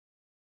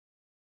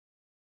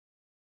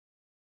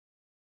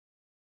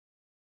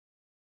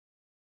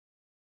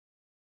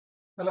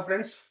Hello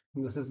friends,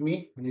 this is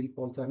me, Anil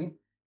Polsani.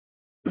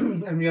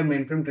 I'm your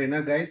mainframe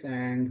trainer guys,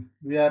 and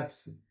we are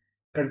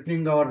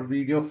continuing our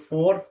video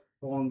 4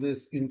 on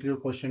this interview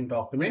question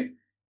document.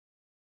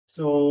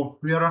 So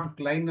we are on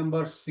line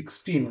number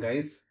 16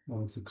 guys.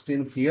 On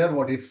 16 here,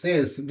 what it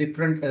says,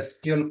 different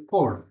SQL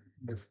code.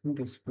 Different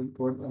SQL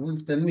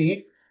code. Tell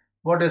me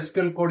what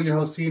SQL code you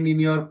have seen in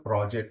your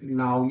project.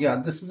 Now, yeah,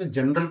 this is a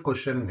general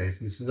question guys.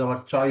 This is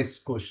our choice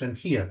question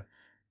here.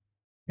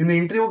 In the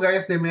interview,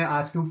 guys, they may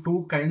ask you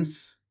two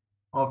kinds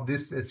of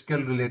this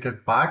SQL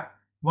related part.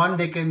 One,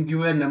 they can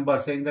give a number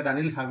saying that,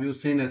 Anil, have you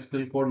seen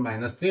SQL code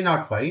minus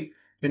 305?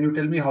 Can you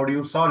tell me how do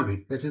you solve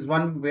it? That is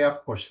one way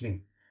of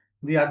questioning.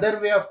 The other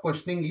way of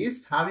questioning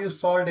is, have you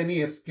solved any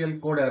SQL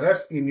code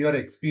errors in your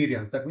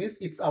experience? That means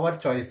it's our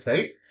choice,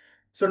 right?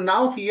 So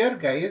now here,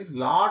 guys,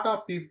 lot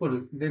of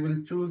people, they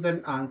will choose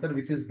an answer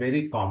which is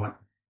very common.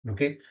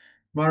 Okay.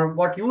 But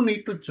what you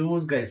need to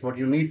choose, guys, what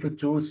you need to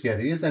choose here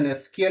is an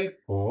SQL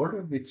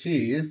code, which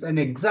is an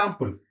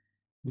example,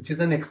 which is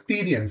an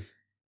experience.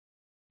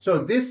 So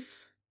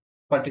this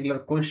particular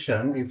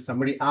question, if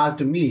somebody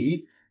asked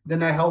me,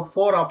 then I have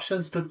 4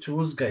 options to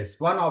choose, guys.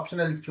 One option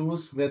I'll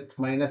choose with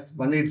minus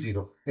 180,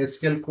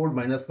 SQL code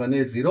minus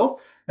 180,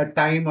 a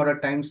time or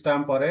a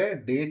timestamp or a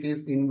date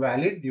is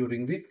invalid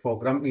during the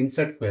program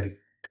insert query.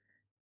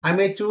 I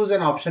may choose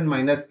an option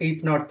minus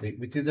 803,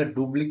 which is a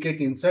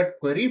duplicate insert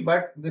query,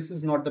 but this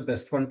is not the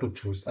best one to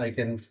choose. I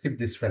can skip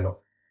this fellow.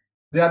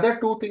 The other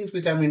two things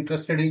which I'm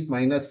interested in is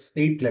minus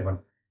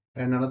 811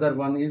 and another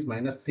one is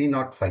minus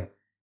 305.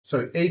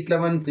 So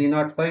 811,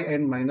 305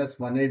 and minus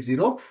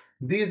 180.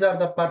 These are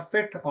the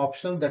perfect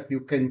options that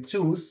you can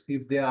choose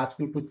if they ask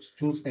you to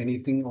choose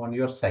anything on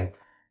your site.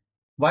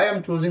 Why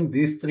I'm choosing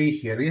these three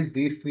here is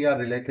these three are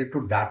related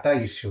to data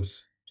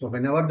issues. So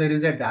whenever there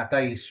is a data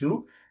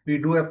issue, we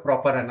do a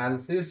proper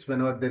analysis.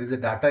 Whenever there is a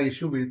data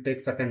issue, we'll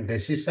take certain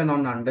decision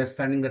on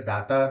understanding the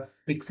data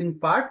fixing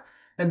part,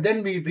 and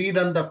then we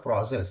rerun the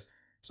process.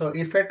 So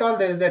if at all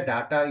there is a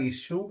data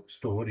issue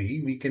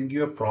story, we can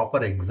give a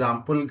proper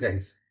example,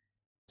 guys.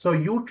 So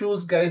you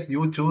choose, guys,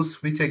 you choose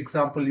which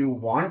example you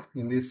want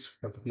in this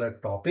particular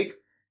topic.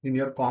 In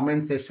your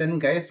comment section,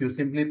 guys, you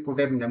simply put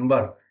a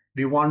number.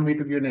 Do you want me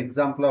to give an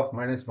example of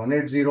minus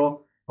 180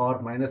 or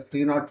minus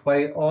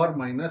 305 or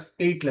minus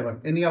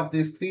 811? Any of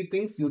these three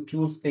things, you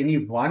choose any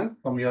one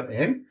from your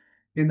end.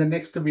 In the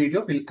next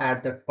video, we'll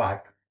add that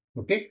part.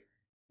 Okay.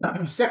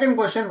 Second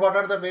question, what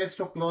are the ways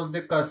to close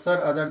the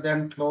cursor other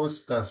than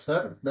close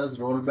cursor? Does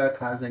rollback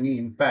has any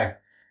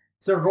impact?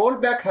 So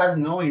rollback has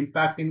no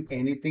impact in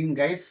anything,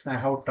 guys. I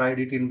have tried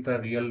it in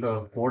the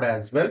real code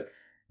as well.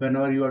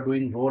 Whenever you are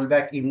doing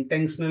rollback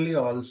intentionally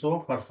also,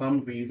 for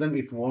some reason,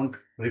 it won't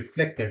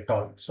reflect at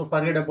all. So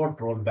forget about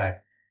rollback.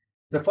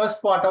 The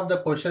first part of the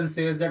question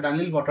says that,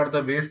 Anil, what are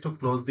the ways to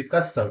close the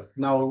cursor?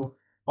 Now,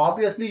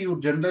 obviously, you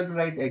generally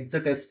write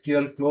exit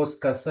SQL close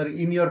cursor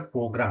in your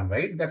program,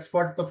 right? That's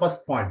what the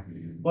first point.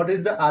 What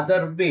is the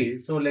other way?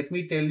 So let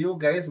me tell you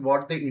guys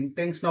what the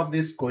intention of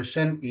this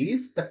question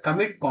is, the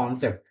commit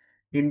concept.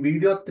 In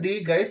video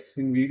 3, guys,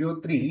 in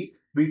video 3,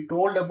 we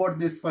told about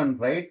this one,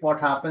 right? What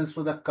happens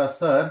to the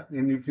cursor?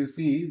 And if you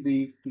see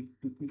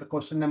the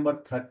question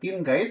number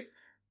 13, guys,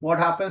 what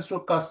happens to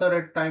cursor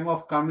at time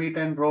of commit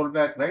and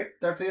rollback, right?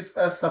 That is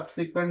a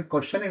subsequent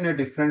question in a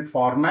different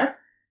format.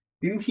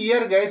 In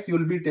here, guys, you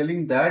will be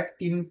telling that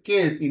in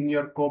case in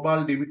your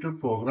COBOL DB2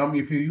 program,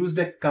 if you used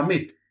a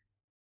commit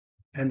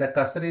and the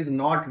cursor is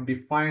not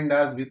defined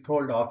as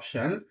withhold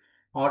option,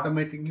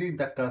 automatically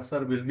the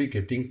cursor will be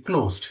getting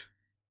closed.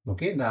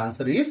 Okay, the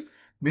answer is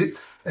with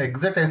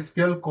exit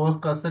SQL close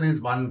cursor is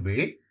one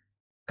way.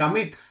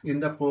 Commit in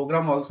the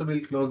program also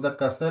will close the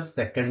cursor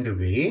second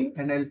way.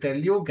 And I'll tell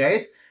you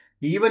guys,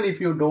 even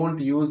if you don't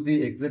use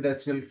the exit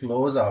SQL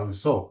close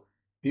also,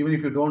 even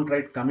if you don't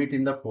write commit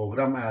in the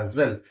program as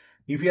well,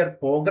 if your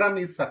program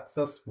is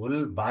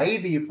successful, by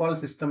default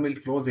system will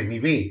close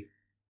anyway.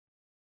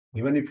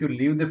 Even if you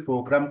leave the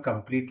program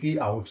completely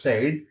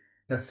outside,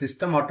 the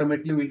system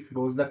automatically will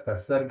close the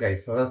cursor,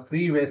 guys. So there are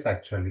 3 ways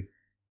actually.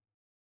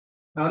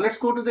 Now let's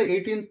go to the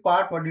 18th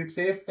part. What it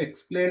says,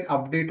 explain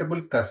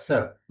updatable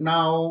cursor.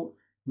 Now,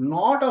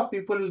 lot of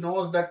people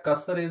knows that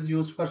cursor is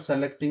used for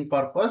selecting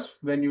purpose.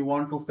 When you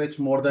want to fetch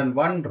more than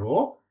one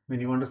row, when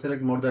you want to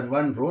select more than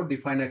one row,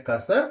 define a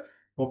cursor,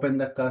 open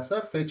the cursor,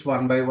 fetch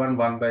one by one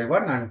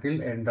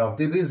until end of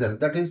the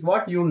result. That is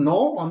what you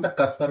know on the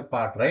cursor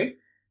part, right?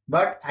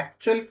 But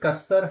actual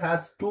cursor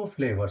has 2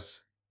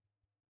 flavors.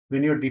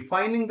 When you're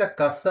defining the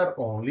cursor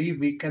only,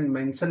 we can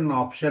mention an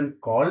option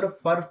called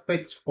for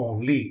fetch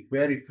only,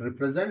 where it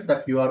represents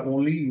that you are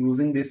only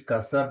using this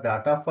cursor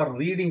data for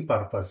reading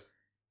purpose.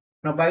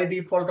 Now, by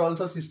default,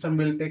 also system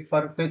will take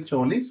for fetch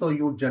only. So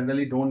you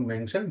generally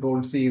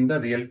don't see in the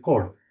real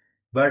code.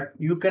 But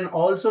you can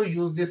also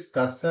use this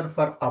cursor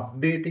for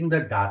updating the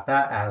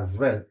data as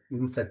well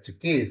in such a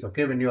case.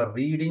 Okay, when you are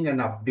reading and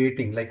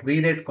updating, like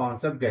read it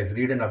concept, guys,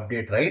 read and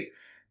update, right?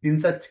 In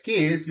such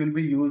case, you'll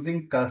be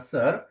using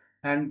cursor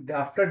And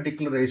after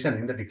declaration,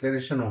 in the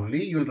declaration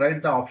only, you'll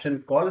write the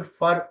option called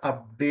for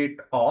update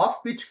of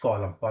which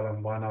column,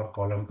 column 1 or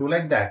column 2,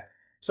 like that.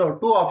 So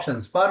two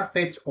options, for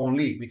fetch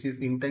only, which is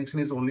intention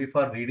is only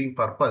for reading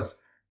purpose.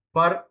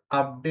 For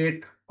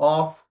update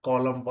of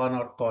column 1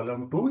 or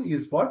column 2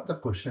 is what the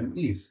question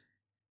is.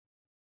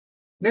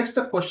 Next,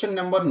 the question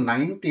number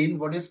 19,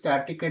 what is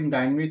static and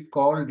dynamic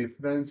call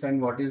difference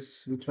and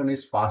which one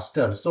is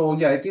faster? So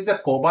yeah, it is a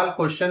COBOL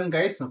question,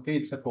 guys. Okay,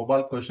 it's a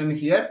COBOL question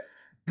here.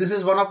 This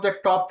is one of the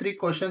top 3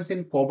 questions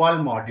in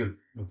COBOL module.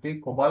 Okay,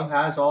 COBOL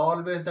has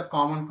always the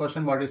common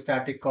question, what is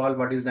static call,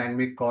 what is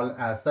dynamic call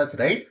as such,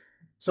 right?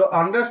 So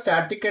under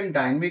static and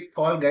dynamic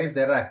call, guys,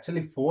 there are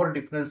actually 4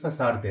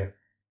 differences are there.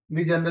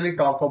 We generally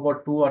talk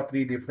about 2 or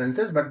 3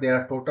 differences, but there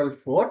are total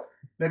 4.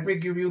 Let me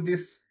give you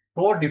this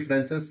 4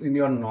 differences in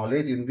your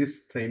knowledge in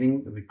this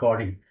training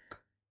recording.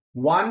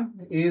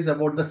 One is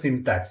about the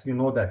syntax. You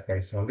know that,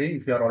 guys, already.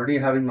 If you are already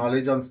having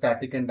knowledge on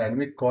static and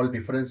dynamic call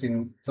difference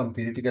in some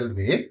theoretical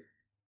way,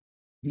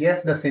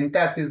 yes, the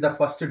syntax is the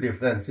first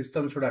difference.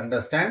 System should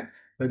understand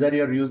whether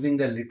you're using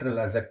the literal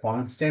as a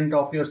constant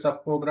of your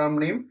subprogram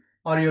name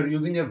or you're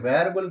using a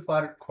variable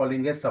for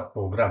calling a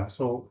subprogram.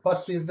 So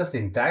first is the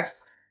syntax.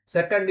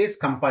 Second is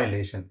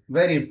compilation.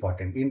 Very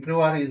important.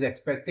 Interviewer is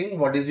expecting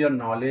what is your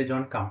knowledge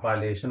on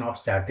compilation of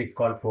static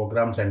call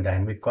programs and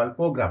dynamic call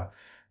program.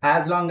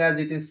 As long as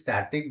it is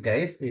static,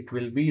 guys, it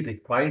will be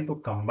required to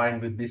combine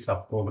with the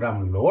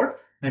subprogram load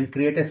and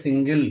create a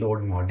single load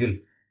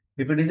module.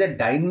 If it is a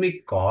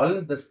dynamic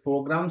call, the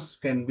programs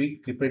can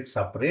be keep it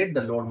separate.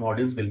 The load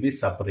modules will be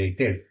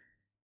separated.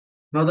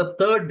 Now the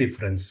third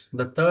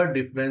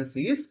difference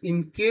is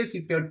in case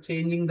if you are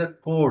changing the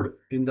code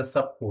in the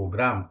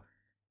subprogram.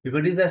 If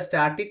it is a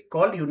static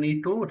call, you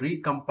need to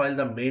recompile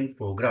the main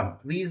program.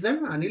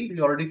 Reason, Anil,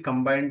 you already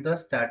combined the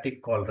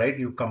static call, right?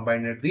 You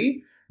combined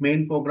the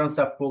main program,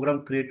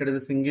 subprogram, created a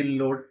single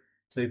load.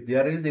 So if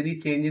there is any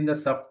change in the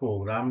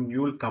subprogram,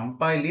 you will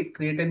compile it,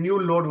 create a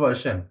new load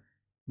version.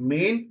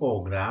 Main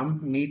program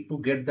need to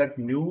get that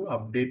new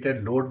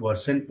updated load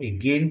version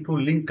again to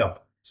link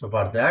up. So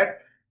for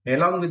that,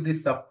 along with the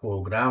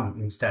subprogram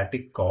in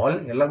static call,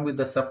 along with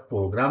the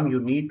subprogram,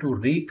 you need to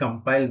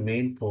recompile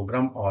main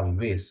program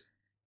always.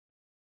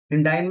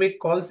 In dynamic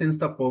call, since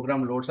the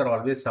program loads are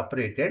always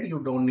separated, you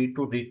don't need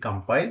to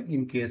recompile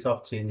in case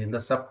of change in the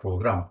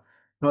subprogram.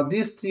 Now,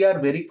 these 3 are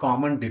very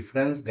common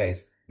difference,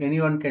 guys.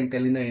 Anyone can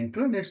tell in the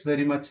intro and it's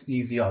very much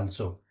easy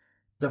also.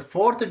 The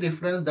fourth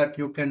difference that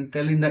you can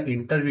tell in the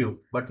interview,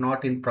 but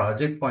not in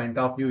project point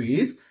of view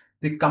is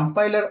the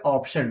compiler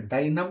option,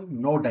 dynam,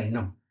 no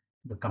dynam.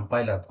 The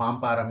compiler, PAM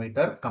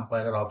parameter,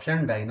 compiler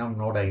option, dynam,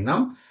 no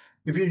dynam.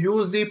 If you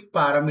use the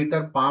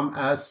parameter PAM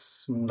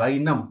as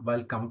dynam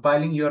while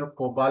compiling your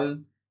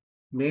COBOL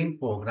main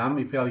program,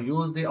 if you have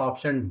used the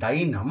option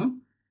dynam,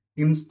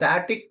 in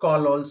static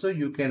call also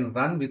you can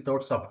run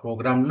without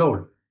subprogram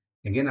load.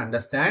 Again,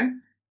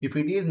 understand, if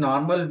it is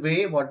normal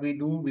way, what we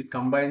do, we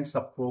combine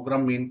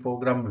subprogram main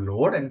program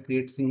load and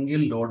create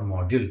single load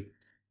module.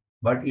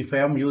 But if I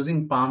am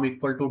using PAM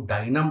equal to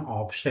dynam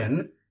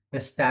option, a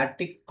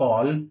static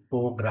call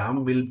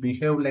program will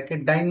behave like a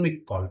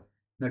dynamic call.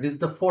 That is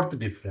the fourth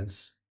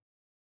difference.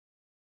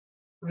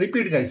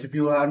 Repeat, guys, if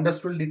you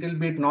understood little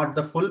bit, not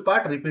the full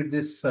part, repeat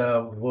this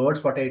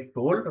words what I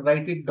told,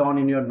 write it down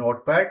in your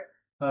notepad,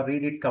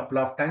 read it couple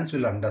of times,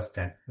 you'll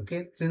understand.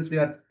 Okay, since we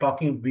are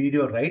talking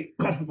video, right,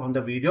 on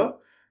the video,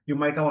 you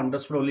might have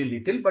understood only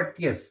little, but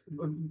yes,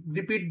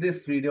 repeat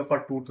this video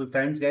for 2-3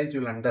 times, guys,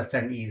 you'll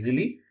understand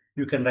easily.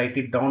 You can write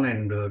it down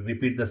and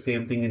repeat the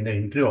same thing in the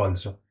interview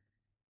also.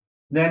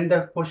 Then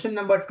the question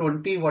number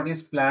 20, what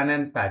is plan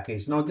and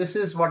package? Now, this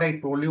is what I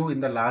told you in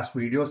the last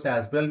videos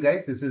as well,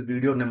 guys. This is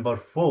video number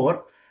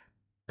 4.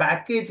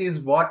 Package is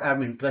what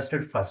I'm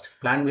interested first.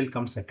 Plan will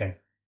come second.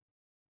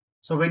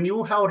 So when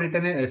you have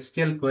written an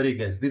SQL query,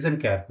 guys, listen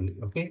carefully,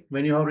 okay?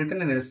 When you have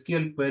written an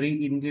SQL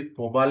query in the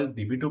COBOL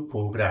DB2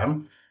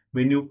 program,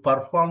 when you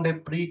performed a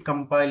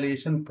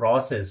pre-compilation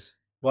process,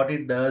 what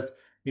it does,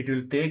 it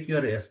will take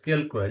your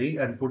SQL query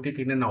and put it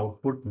in an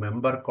output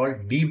member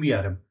called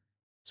DBRM.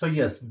 So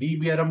yes,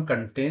 DBRM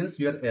contains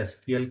your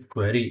SQL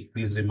query.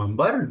 Please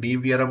remember,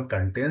 DBRM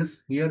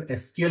contains your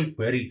SQL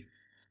query.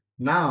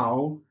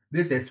 Now,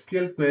 this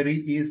SQL query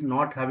is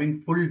not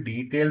having full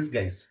details,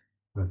 guys.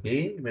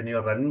 Okay, when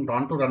you're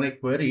want to run a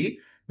query,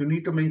 you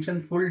need to mention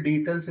full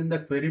details in the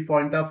query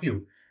point of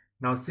view.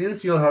 Now,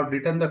 since you have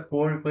written the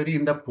core query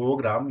in the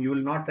program, you will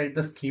not write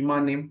the schema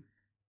name.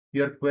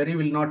 Your query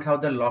will not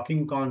have the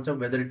locking concept,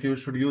 whether you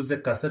should use the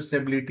cursor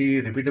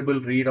stability,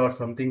 repeatable read or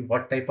something,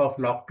 what type of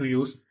lock to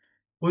use.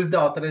 Who is the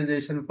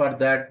authorization for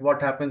that?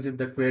 What happens if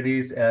the query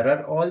is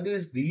error? All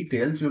these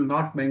details you will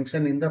not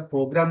mention in the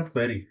program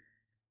query.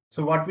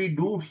 So what we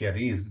do here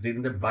is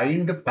during the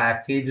bind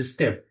package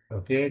step,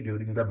 okay,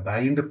 during the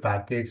bind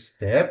package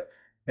step,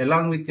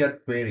 along with your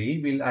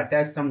query, we'll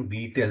attach some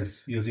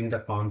details using the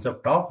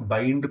concept of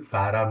bind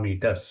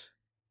parameters.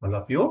 All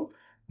of you,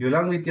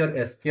 along with your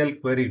SQL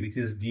query, which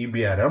is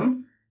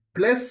DBRM,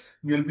 plus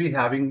you'll be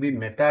having the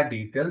meta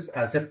details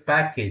as a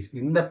package.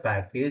 In the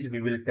package,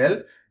 we will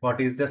tell what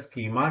is the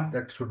schema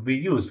that should be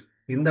used.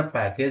 In the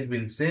package,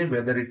 we'll say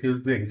whether it will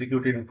be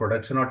executed in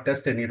production or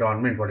test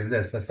environment, what is the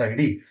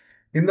SSID.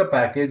 In the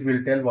package,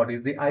 we'll tell what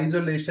is the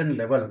isolation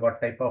level, what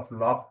type of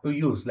lock to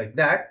use. Like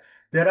that,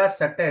 there are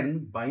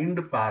certain bind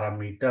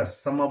parameters.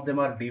 Some of them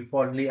are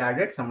defaultly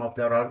added, some of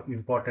them are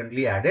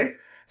importantly added.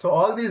 So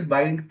all these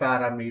bind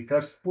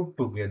parameters put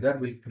together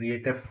will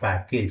create a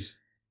package.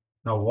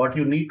 Now, what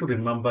you need to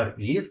remember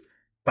is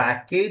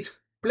package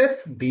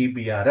plus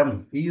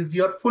DBRM is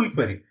your full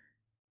query.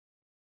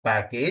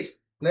 Package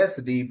plus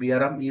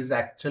DBRM is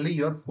actually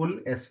your full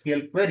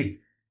SQL query.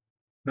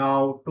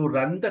 Now, to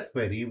run the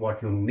query,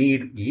 what you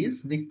need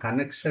is the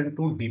connection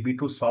to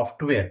DB2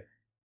 software.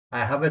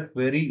 I have a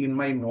query in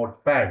my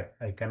notepad.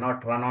 I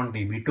cannot run on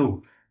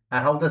DB2. I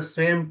have the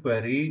same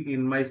query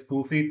in my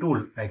Spoofy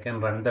tool. I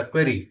can run the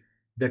query.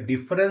 The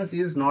difference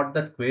is not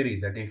the query.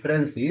 The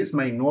difference is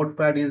my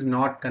notepad is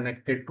not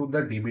connected to the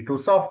DB2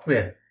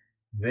 software.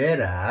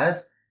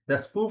 Whereas the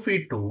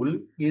Spoofy tool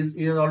is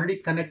already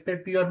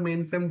connected to your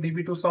mainframe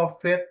DB2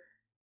 software.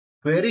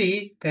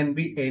 Query can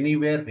be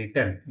anywhere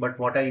written, but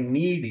what I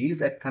need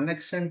is a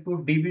connection to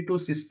DB2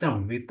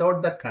 system.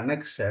 Without the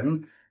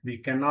connection, we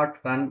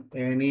cannot run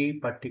any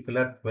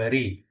particular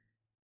query.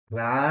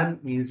 Plan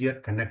is your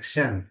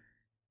connection.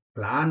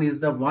 Plan is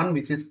the one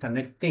which is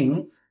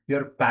connecting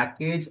your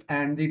package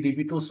and the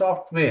DB2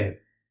 software.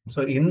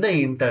 So in the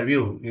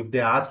interview, if they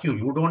ask you,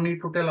 you don't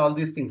need to tell all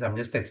these things. I'm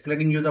just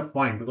explaining you the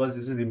point because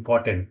this is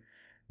important.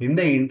 In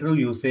the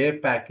interview, you say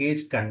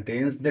package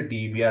contains the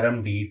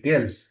DBRM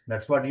details.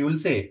 That's what you will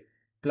say.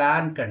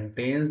 Plan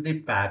contains the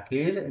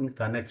package and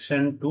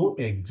connection to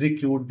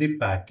execute the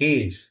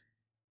package.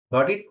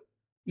 Got it?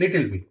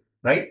 Little bit,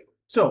 right?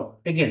 So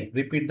again,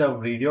 repeat the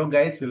video,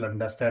 guys. You'll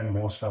understand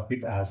most of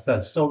it as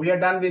such. So we are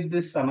done with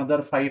this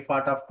another 5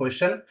 part of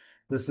question.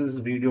 This is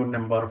video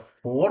number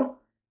 4.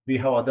 We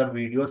have other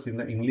videos in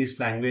the English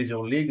language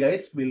only,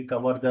 guys. We'll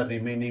cover the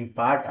remaining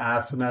part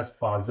as soon as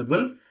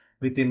possible.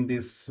 Within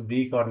this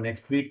week or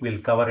next week, we'll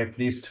cover at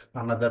least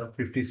another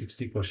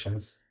 50-60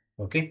 questions.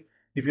 Okay.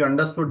 If you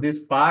understood this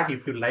part,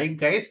 if you like,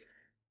 guys,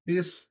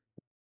 please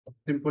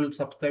simple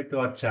subscribe to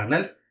our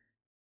channel.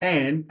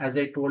 And as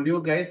I told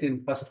you guys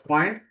in first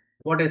point,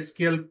 what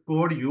SQL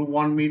code you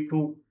want me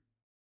to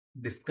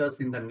discuss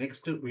in the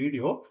next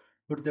video,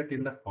 put that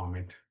in the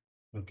comment.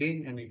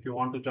 Okay. And if you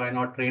want to join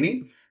our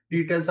training,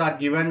 details are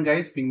given,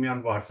 guys. Ping me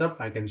on WhatsApp.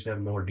 I can share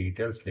more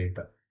details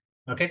later.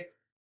 Okay.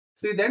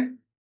 See you then.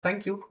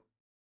 Thank you.